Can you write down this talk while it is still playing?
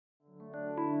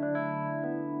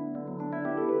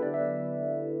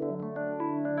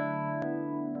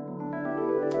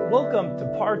Welcome to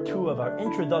part 2 of our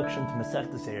introduction to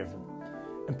Masechtas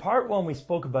Eruvin. In part 1 we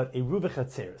spoke about Eruv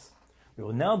Techumim. We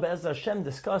will now, Be'ez Hashem,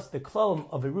 discuss the Klalim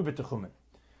of Eruv Techumim.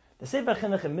 The Sefer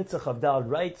Chinuch in Mitzvah Chavdal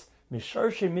writes,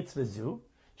 Misharshe mitzvah zu,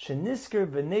 shenisker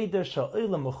v'neder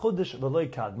sha'olam mechudesh v'loi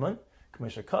kadmon,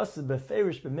 k'mesha kased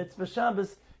beferish b'mitzvah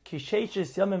Shabbos, ki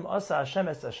sheishes yamim asa Hashem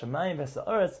es hashamayim v'es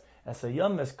ha'aretz, es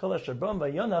ha'yam es kol ha'shabram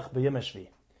v'yonach b'yom hashvi.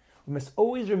 We must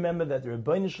always remember that the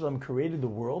Rebbeinu Shalom created the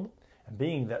world, and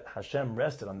being that Hashem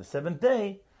rested on the seventh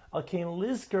day, al kein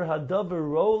lizker hadavar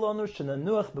rolanu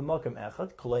shenanuach b'makom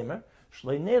echad, kolemer,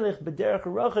 shlei nelech b'derech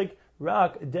rachik,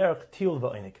 rak derech til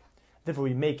v'oinik. Therefore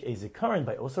we make a zikaron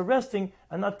by also resting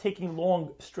and not taking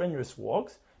long, strenuous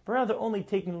walks, but rather only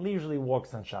taking leisurely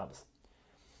walks on Shabbos.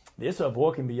 The issue of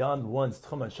walking beyond one's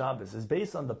tchum on Shabbos is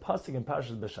based on the pasuk in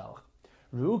Parshas Beshalach.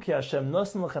 Ru'u ki Hashem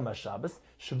nosen lechem haShabbos,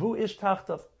 shavu ish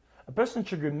tachtav. A person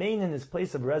should remain in his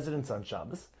place of residence on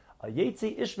Shabbos, and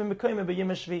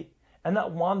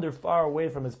not wander far away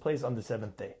from his place on the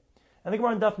seventh day. And the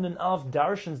Gemara in Daf Nun Alf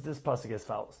darshans this pasuk as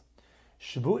follows: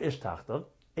 Shavu ish tachtav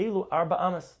elu arba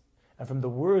amas, and from the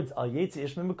words al yetzi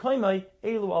ish mimekaymai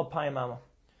elu al payim ama.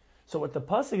 So what the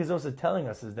pasuk is also telling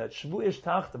us is that shavu ish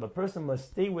tachtav, a person must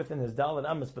stay within his daled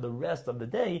amas for the rest of the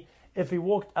day if he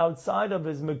walked outside of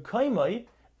his mekaymai,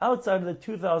 outside of the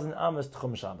 2,000 amas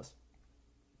tchum Shabbos.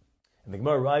 And the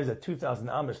Gemara arrives at 2,000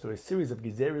 amos through a series of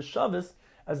Gezeres Shabbos,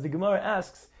 as the Gemara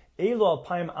asks, Eilu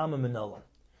alpayim ama menolan.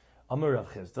 Amar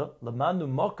Rav Chisda, Lamanu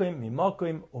makoim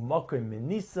mimakoim, umakoim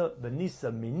minisa,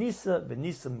 v'nisa minisa,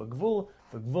 v'nisa megvul,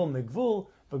 v'gvul megvul,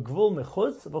 v'gvul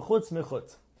mechutz, v'chutz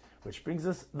mechutz. Which brings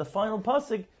us the final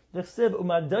pasuk, L'chsev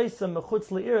umadaisa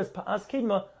mechutz le'iris pa'as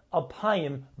kedma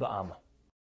alpayim ba'ama.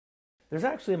 There's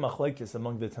actually a machlokes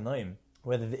among the Tanaim,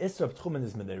 whether the Isra of Tchumim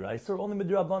is midiraisa or only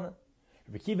midrabanan.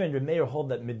 Rabbi Kiva and Rabbi Meir hold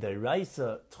that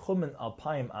midiraisa tchumen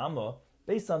alpayim amma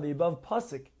based on the above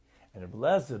pasuk, and Rabbi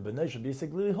Elazar ben Nosha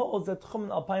basically holds that tchumen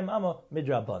alpayim amma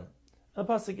midraban. The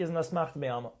pasuk is nasmach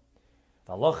me'amma.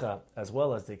 The halacha, as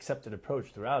well as the accepted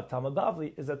approach throughout Talmud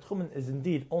Bavli, is that tchumen is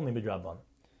indeed only midraban.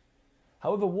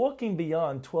 However, walking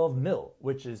beyond 12 mil,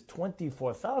 which is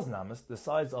 24,000 amos, the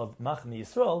size of Machne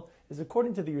Yisrael, is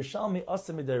according to the Yerushalmi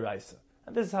asa midiraisa.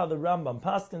 And this is how the Rambam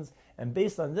paskins, and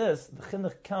based on this, the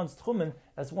Chinuch counts Tchumen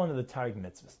as one of the Targum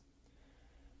mitzvahs.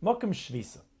 Mokum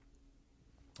Shvisa.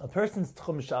 A person's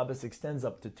Tchum Shabbos extends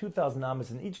up to 2,000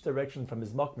 amos in each direction from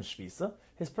his Mokum Shvisa,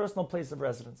 his personal place of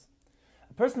residence.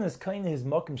 A person is kind to his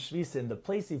Mokum Shvisa in the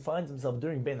place he finds himself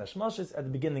during Bein Hashmashis at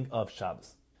the beginning of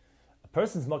Shabbos. A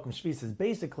person's Mokum Shvisa is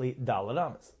basically Daled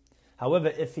Amos.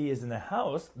 However, if he is in a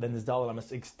house, then his Daled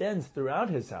Amos extends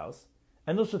throughout his house,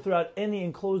 and also throughout any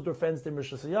enclosed or fenced-in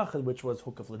Rishus HaYachid, which was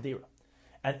Hukaf Ladira.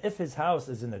 And if his house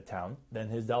is in a town, then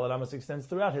his Daled Amos extends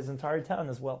throughout his entire town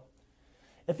as well.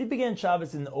 If he began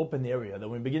Shabbos in an open area,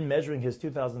 then we begin measuring his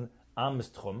 2,000 Amos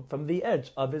Tchum from the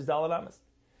edge of his Daled Amos.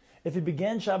 If he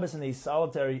began Shabbos in a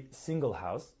solitary single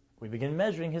house, we begin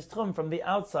measuring his Tchum from the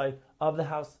outside of the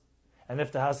house. And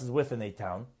if the house is within a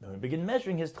town, then we begin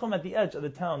measuring his Tchum at the edge of the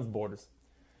town's borders.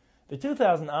 The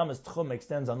 2,000 amos tchum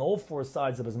extends on all four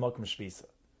sides of his Mokum Shvisa.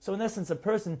 So in essence, a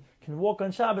person can walk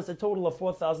on Shabbos a total of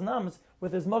 4,000 amos,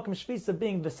 with his Mokum Shvisa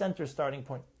being the center starting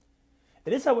point.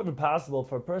 It is, however, possible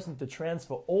for a person to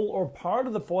transfer all or part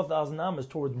of the 4,000 amos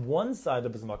towards one side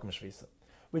of his Mokum Shvisa,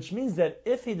 which means that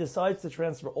if he decides to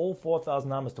transfer all 4,000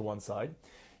 amos to one side,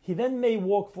 he then may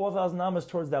walk 4,000 amos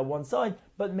towards that one side,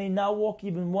 but may now walk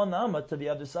even one amma to the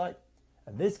other side.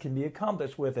 And this can be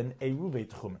accomplished with an Eruv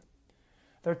Techumim.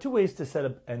 There are two ways to set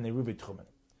up an Eruv Techumim.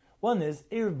 One is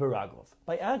Eruv Baraglov,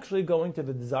 by actually going to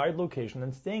the desired location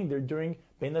and staying there during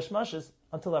Bein Hashmashis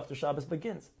until after Shabbos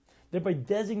begins, thereby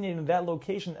designating that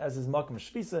location as his Makom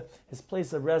Shvisa, his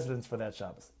place of residence for that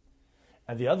Shabbos.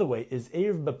 And the other way is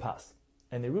Eruv B'pas.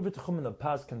 An Eruv Techumim of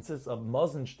Pas consists of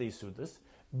mazen shtei sudas,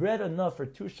 bread enough for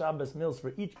 2 Shabbos meals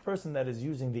for each person that is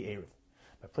using the Eruv.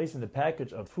 By placing the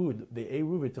package of food, the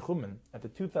Eruv Techumim, at the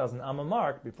 2,000 amma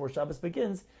mark before Shabbos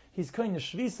begins, he's kind of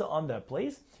shvisa on that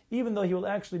place, even though he will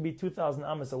actually be 2,000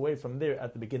 amas away from there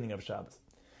at the beginning of Shabbos.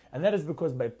 And that is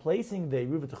because by placing the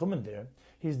Eruv Techumim there,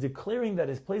 he's declaring that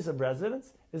his place of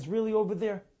residence is really over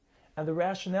there. And the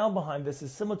rationale behind this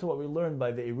is similar to what we learned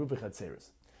by the Eruv Chatzeres.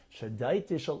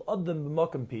 Shadaite shal adam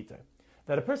b'makom piter.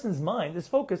 That a person's mind is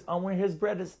focused on where his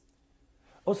bread is.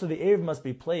 Also, the Eruv must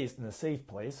be placed in a safe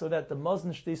place so that the mazen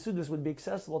shtei sudas would be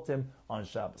accessible to him on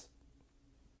Shabbos.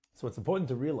 So what's important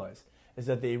to realize is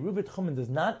that the Eruv Techumim does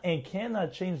not and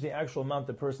cannot change the actual amount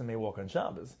the person may walk on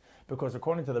Shabbos, because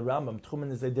according to the Rambam,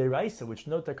 Tchumen is a deraisa, which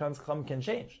no takan's chacham can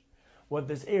change. What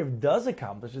this Eruv does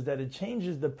accomplish is that it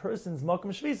changes the person's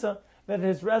Makom Shvisa that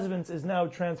his residence is now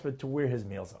transferred to where his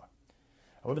meals are.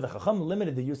 However, the Chacham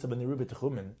limited the use of an Eruv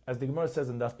Techumim, as the Gemara says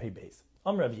in Daf Pei Beis.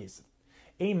 Rav Yosef,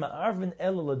 Ein ma'arvin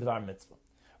ela ledvar mitzvah.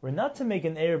 We're not to make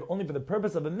an Eruv only for the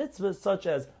purpose of a mitzvah, such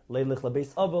as leilich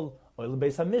lebeis aval, or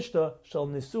lebeis hamishta, shel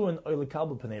nisuin, or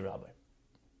lekabel pnei rabbi.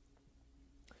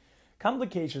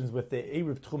 Complications with the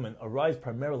Eruv Techumim arise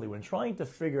primarily when trying to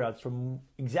figure out from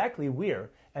exactly where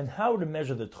and how to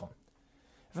measure the Tchum.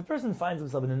 If a person finds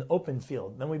himself in an open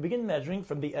field, then we begin measuring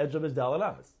from the edge of his Dalet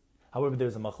Amas. However, there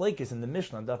is a machlekes in the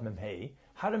Mishnah on Daf Mem Hey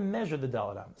how to measure the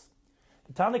Dalet Amas.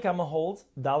 The Tanna Kama holds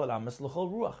Dalet Amas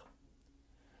l'chol ruach.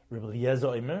 Rabbi Eliezer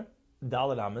Omer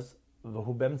Dalet Amas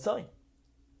v'hu b'emtzai.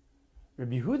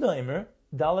 Rabbi Yehuda Omer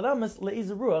Dalet Amas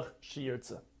le'iz ruach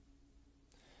sheyirtza.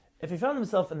 If he found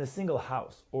himself in a single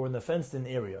house or in the fenced-in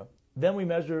area, then we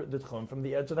measure the tchum from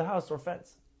the edge of the house or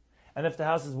fence. And if the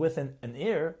house is within an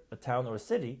ir, a town or a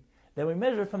city, then we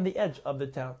measure from the edge of the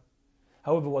town.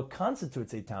 However, what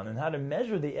constitutes a town and how to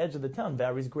measure the edge of the town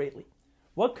varies greatly.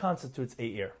 What constitutes a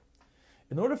ir?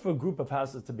 In order for a group of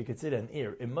houses to be considered an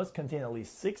ir, it must contain at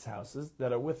least 6 houses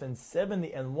that are within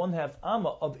 70 1/2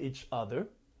 amma of each other.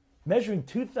 Measuring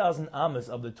 2,000 ammas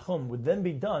of the tchum would then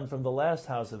be done from the last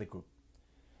house of the group.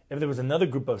 If there was another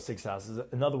group of 6 houses,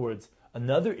 in other words,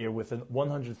 another ir within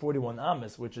 141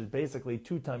 ammas, which is basically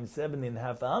 2 times 70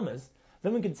 1/2 ammas,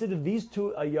 then we consider these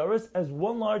 2 ayaras as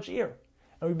one large ir,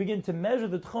 and we begin to measure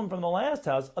the tchum from the last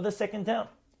house of the second town.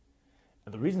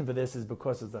 And the reason for this is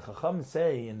because, as the Chacham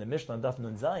say in the Mishnah Daf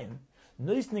Nun Zayin,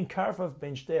 Noisnin karfav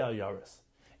ben shtei ayaras,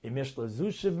 imish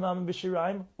lezu shiv mam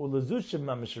b'shiraim or lezu shiv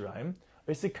mam b'shiraim,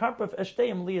 or sekarfav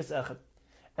eshteim liyas echad.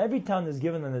 Every town is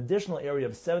given an additional area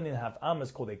of 70 1/2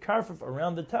 ammas called a karfif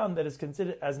around the town that is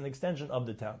considered as an extension of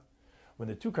the town. When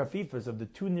the 2 karfifas of the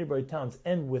 2 nearby towns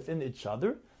end within each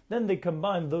other, then they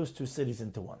combine those 2 cities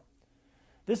into one.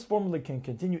 This formula can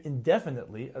continue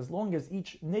indefinitely as long as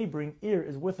each neighboring ir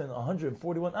is within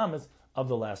 141 ammas of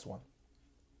the last one.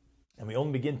 And we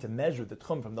only begin to measure the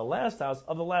tchum from the last house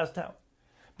of the last town.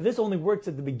 But this only works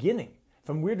at the beginning,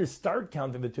 from where to start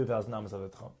counting the 2,000 ammas of the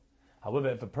tchum. However,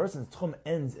 if a person's tchum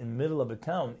ends in the middle of a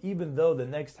town, even though the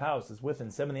next house is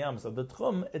within 70 ammas of the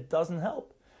tchum, it doesn't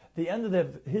help. The end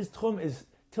of his tchum is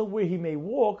till where he may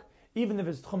walk, even if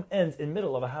his tchum ends in the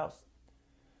middle of a house.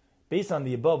 Based on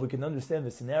the above, we can understand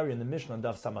the scenario in the Mishnah on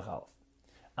Daf Samach Aleph.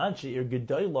 Anshi ir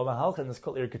gedayla mahalchen is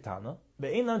kol ir katana,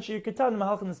 ve'ein anshi ir katana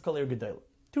mahalchen is kol ir gedayla.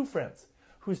 2 friends,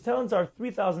 whose towns are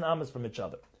 3,000 ammas from each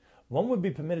other. One would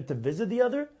be permitted to visit the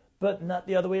other, but not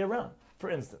the other way around. For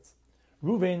instance,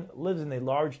 Reuven lives in a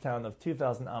large town of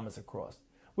 2,000 ammas across,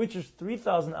 which is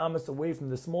 3,000 ammas away from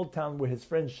the small town where his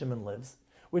friend Shimon lives,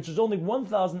 which is only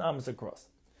 1,000 ammas across.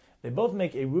 They both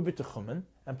make a Eruv Techumim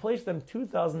and place them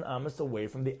 2,000 ammas away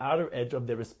from the outer edge of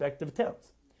their respective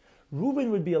towns. Reuven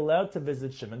would be allowed to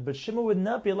visit Shimon, but Shimon would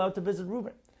not be allowed to visit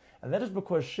Reuven. And that is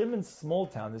because Shimon's small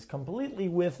town is completely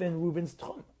within Reuven's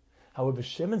tchum. However,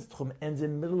 Shimon's tchum ends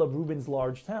in the middle of Reuven's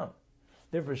large town.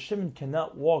 Therefore, Shimon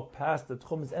cannot walk past the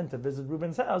tchum's end to visit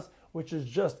Reuven's house, which is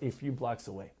just a few blocks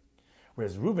away.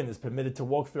 Whereas Reuven is permitted to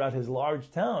walk throughout his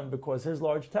large town because his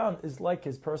large town is like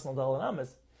his personal Dalet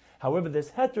Amas. However,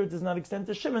 this heter does not extend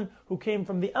to Shimon, who came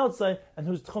from the outside and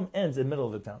whose tchum ends in the middle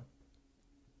of the town.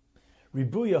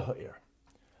 Ribuya ha'ir.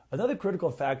 Another critical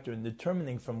factor in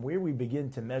determining from where we begin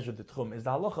to measure the tchum is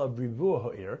the halacha of ribuya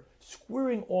ha'ir,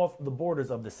 squaring off the borders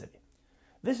of the city.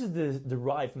 This is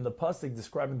derived from the pasuk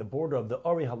describing the border of the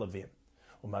Ari Halavim.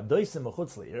 Umadoisim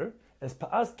mechutz le'ir es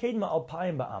pa'as kedma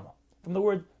alpayim ba'ama. From the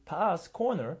word pa'as,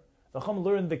 corner, the Chum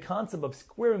learned the concept of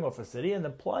squaring off a city and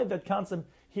applied that concept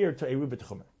here to Eruv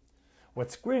Techumim. What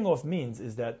squaring off means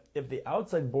is that if the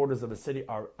outside borders of a city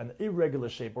are an irregular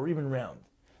shape or even round,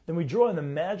 then we draw an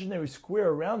imaginary square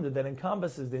around it that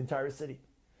encompasses the entire city.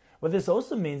 What this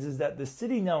also means is that the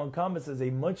city now encompasses a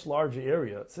much larger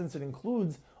area, since it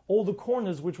includes all the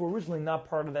corners which were originally not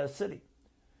part of that city.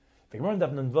 The Gemara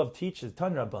Daf Nun Vav teaches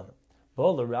Tan Rabbanan,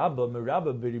 Ba'al Rabba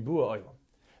Merabba B'Ribua Olam.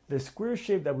 The square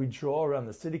shape that we draw around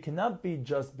the city cannot be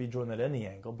drawn at any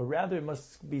angle, but rather it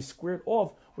must be squared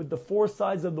off with the 4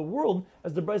 sides of the world,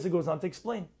 as the Brisa goes on to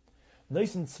explain. The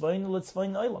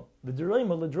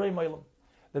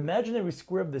imaginary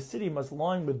square of the city must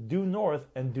line with due north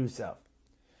and due south.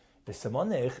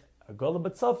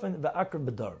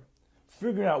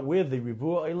 Figuring out where the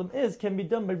Ribua Olam is can be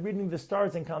done by reading the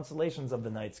stars and constellations of the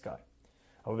night sky.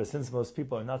 However, since most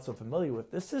people are not so familiar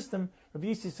with this system, Rabbi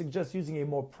Yossi suggests using a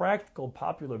more practical,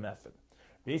 popular method.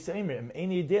 To understand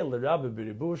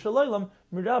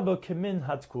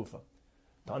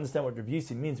what Rabbi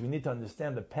Yossi means, we need to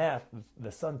understand the path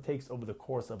the sun takes over the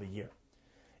course of a year.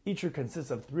 Each year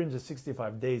consists of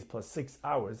 365 days plus 6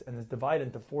 hours and is divided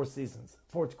into 4 seasons,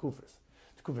 4 tekufas.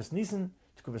 Tekufas Nisan,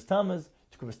 Tekufas Tammuz,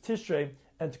 Tekufas Tishrei,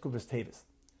 and Tekufas Tevis.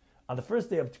 On the first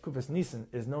day of Tekufas Nisan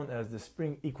is known as the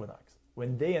spring equinox,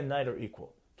 when day and night are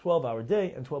equal, 12-hour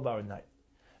day and 12-hour night.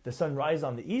 The sun rises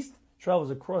on the east,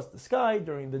 travels across the sky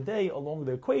during the day along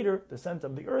the equator, the center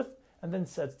of the earth, and then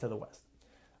sets to the west.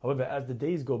 However, as the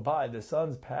days go by, the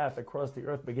sun's path across the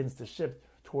earth begins to shift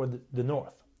toward the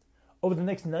north. Over the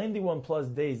next 91 plus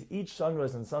days, each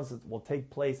sunrise and sunset will take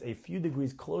place a few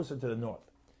degrees closer to the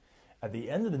north. At the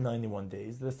end of the 91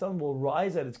 days, the sun will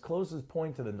rise at its closest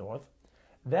point to the north.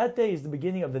 That day is the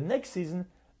beginning of the next season,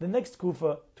 the next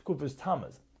Tekufa, Tekufas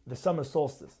Tammuz, the summer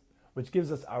solstice, which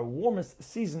gives us our warmest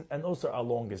season and also our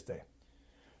longest day.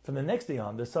 From the next day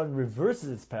on, the sun reverses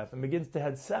its path and begins to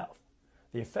head south.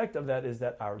 The effect of that is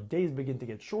that our days begin to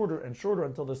get shorter and shorter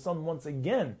until the sun once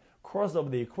again crosses over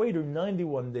the equator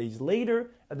 91 days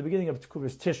later at the beginning of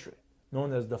Tekufas Tishrei,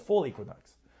 known as the fall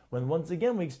equinox, when once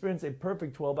again we experience a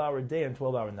perfect 12-hour day and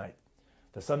 12-hour night.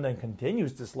 The sun then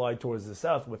continues to slide towards the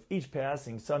south with each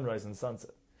passing sunrise and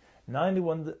sunset.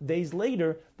 91 days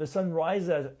later, the sun rises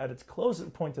at its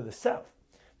closest point to the south.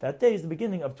 That day is the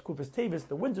beginning of Tekufas Tevis,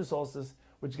 the winter solstice,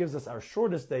 which gives us our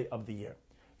shortest day of the year.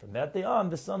 From that day on,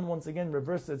 the sun once again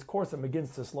reverses its course and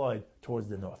begins to slide towards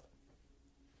the north.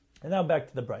 And now back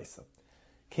to the Brisa.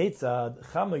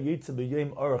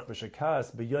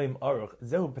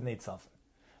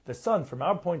 The sun, from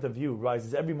our point of view,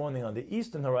 rises every morning on the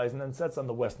eastern horizon and sets on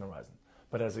the western horizon.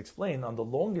 But as explained, on the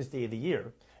longest day of the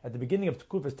year, at the beginning of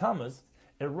Tekufas Tammuz,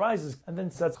 it rises and then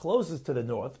sets closest to the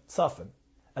north, Tzafin.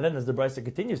 And then as the Brisa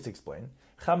continues to explain,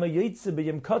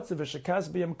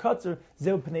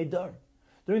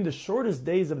 during the shortest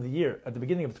days of the year, at the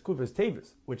beginning of Tekufas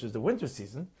Tevis, which is the winter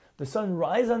season, the sun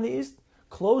rises on the east,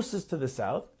 closest to the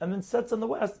south, and then sets on the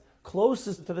west,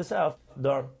 closest to the south,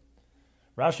 Dar.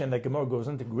 Rashi and the Gemara goes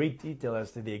into great detail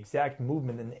as to the exact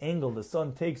movement and angle the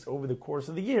sun takes over the course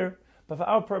of the year, but for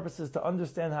our purposes to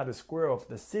understand how to square off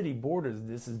the city borders,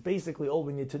 this is basically all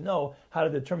we need to know how to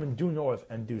determine due north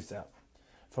and due south.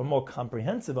 For a more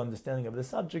comprehensive understanding of the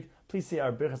subject, please see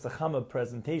our Birchas Hachama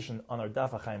presentation on our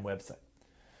Daf Yomi website.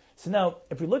 So now,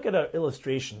 if we look at our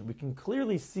illustration, we can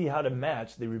clearly see how to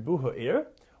match the Ribu Ha'ir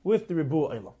with the Ribu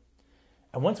Eilam.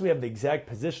 And once we have the exact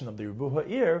position of the Ribu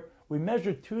Ha'ir, we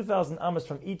measure 2,000 amas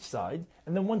from each side,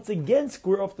 and then once again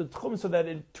square off the tchum so that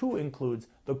it too includes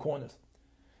the corners.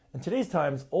 In today's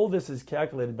times, all this is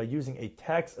calculated by using a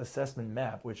tax assessment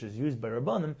map, which is used by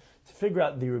Rabbanim to figure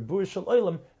out the Ribu Shel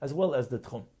Eilam as well as the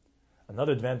tchum.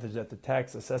 Another advantage that the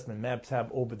tax assessment maps have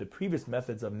over the previous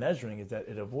methods of measuring is that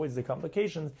it avoids the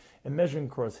complications in measuring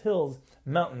across hills,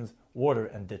 mountains, water,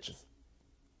 and ditches.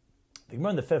 The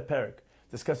Gemara in the fifth parak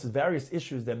discusses various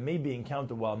issues that may be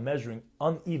encountered while measuring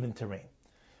uneven terrain.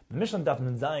 The Mishnah Daf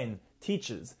Zayin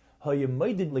teaches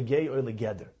Hayemoidid legei or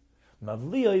legeder.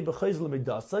 Mavliyah b'chayzel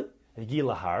midasei, hegi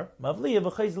lahar, mavliyah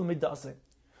b'chayzel midasei.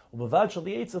 U'bavad shal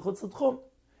yitzah chutz l'tchum.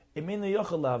 Imenu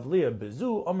yochel lahavliyah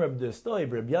bezu, omreb d'estoi,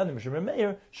 b'reb yanim shem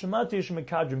meir, shematu yishem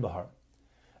mekadrim b'har.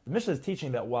 The Mishnah is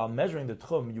teaching that while measuring the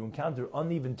tchum, you encounter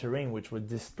uneven terrain which would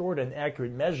distort an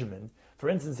accurate measurement. For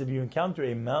instance, if you encounter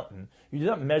a mountain, you do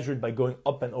not measure it by going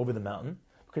up and over the mountain,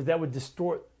 because that would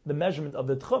distort the measurement of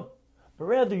the tchum. But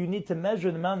rather, you need to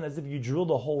measure the mountain as if you drilled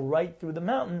a hole right through the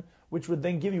mountain, which would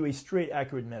then give you a straight,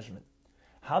 accurate measurement.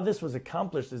 How this was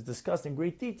accomplished is discussed in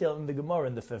great detail in the Gemara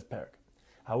in the fifth parak.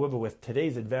 However, with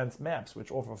today's advanced maps,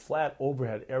 which offer flat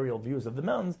overhead aerial views of the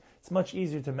mountains, it's much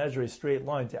easier to measure a straight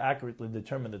line to accurately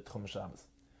determine the Tchum Shabbos.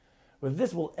 With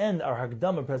this, we'll end our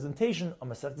Hakdama presentation on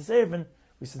Masechtas Eruvin.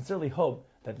 We sincerely hope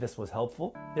that this was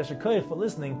helpful. Yasher koach for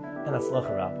listening, and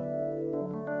Hatzlacha Rabbah.